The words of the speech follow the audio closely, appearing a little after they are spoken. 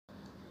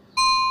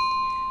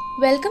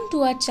Welcome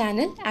to our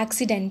channel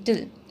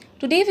Accidental.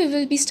 Today we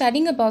will be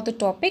studying about the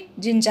topic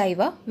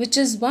gingiva, which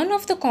is one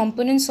of the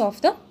components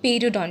of the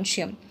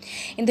periodontium.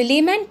 In the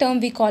layman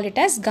term we call it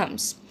as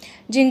gums.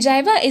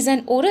 Gingiva is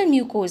an oral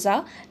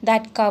mucosa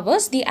that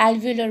covers the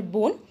alveolar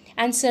bone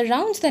and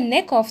surrounds the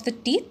neck of the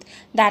teeth,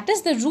 that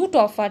is the root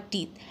of our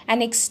teeth,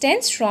 and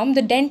extends from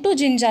the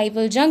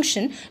dentogingival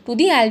junction to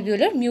the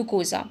alveolar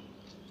mucosa.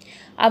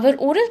 Our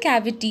oral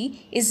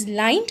cavity is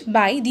lined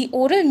by the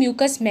oral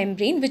mucous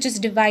membrane, which is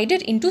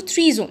divided into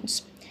three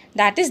zones.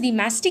 That is the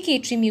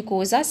masticatory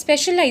mucosa,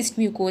 specialized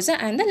mucosa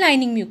and the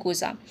lining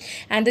mucosa.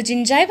 And the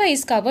gingiva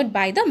is covered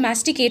by the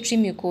masticatory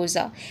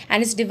mucosa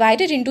and is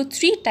divided into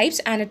three types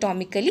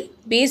anatomically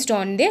based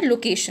on their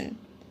location.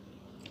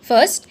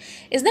 First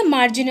is the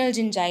marginal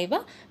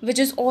gingiva, which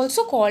is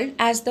also called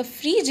as the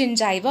free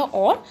gingiva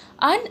or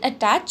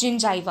unattached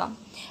gingiva,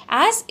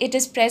 as it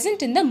is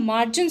present in the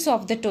margins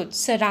of the tooth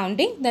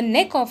surrounding the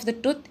neck of the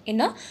tooth in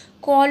a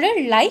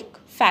collar-like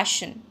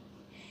fashion.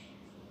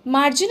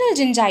 Marginal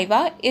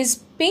gingiva is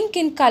pink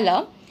in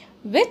color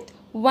with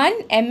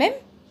 1 mm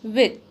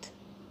width.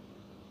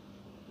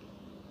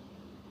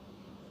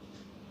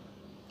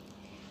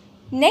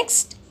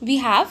 Next, we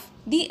have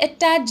the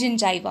attached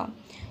gingiva,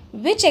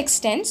 which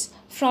extends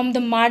from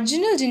the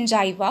marginal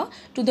gingiva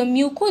to the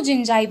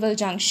mucogingival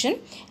junction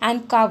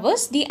and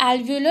covers the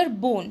alveolar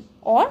bone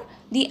or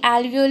the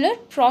alveolar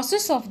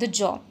process of the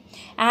jaw,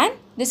 and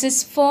this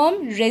is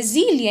firm,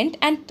 resilient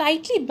and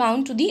tightly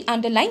bound to the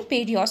underlying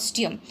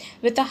periosteum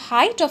with a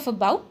height of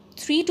about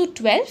 3 to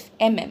 12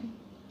 mm.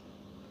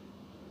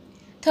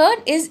 Third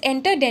is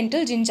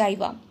interdental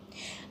gingiva.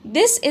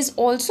 This is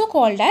also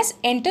called as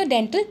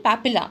interdental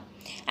papilla,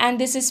 and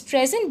this is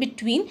present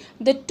between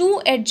the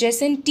two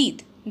adjacent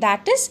teeth,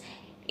 that is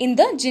in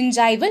the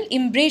gingival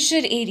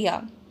embrasure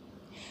area.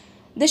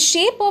 The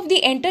shape of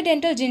the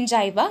interdental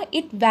gingiva,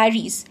 it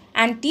varies.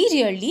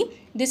 Anteriorly,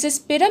 this is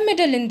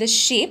pyramidal in the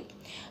shape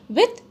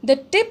with the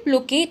tip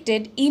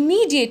located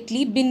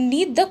immediately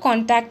beneath the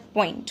contact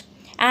point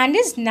and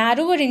is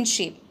narrower in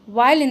shape,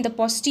 while in the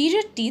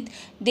posterior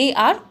teeth they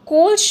are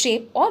coal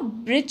shaped or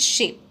bridge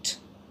shaped.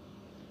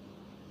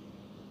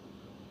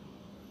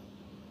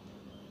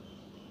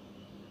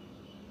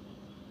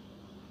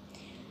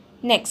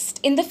 Next,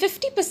 in the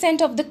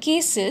 50% of the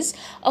cases,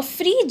 a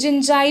free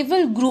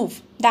gingival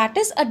groove, that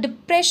is a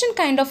depression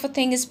kind of a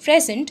thing, is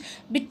present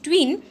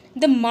between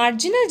the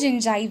marginal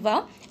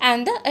gingiva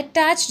and the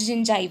attached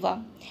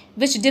gingiva,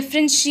 which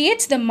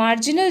differentiates the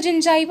marginal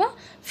gingiva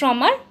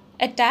from our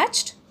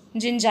attached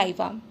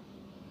gingiva.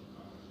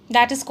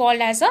 That is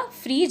called as a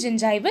free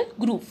gingival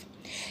groove.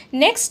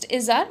 Next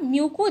is our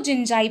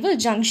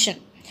mucogingival junction,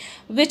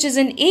 which is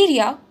an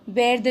area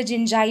where the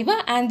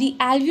gingiva and the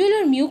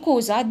alveolar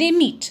mucosa they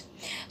meet.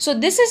 So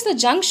this is the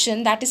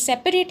junction that is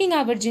separating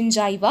our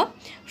gingiva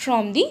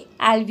from the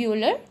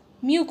alveolar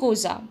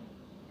mucosa.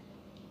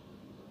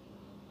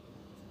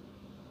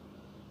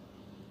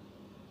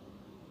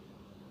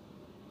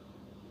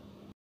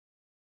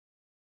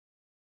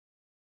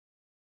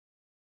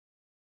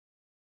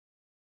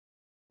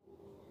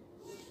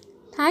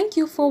 Thank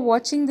you for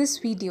watching this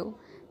video.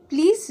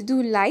 Please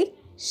do like,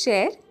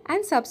 share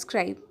and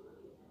subscribe.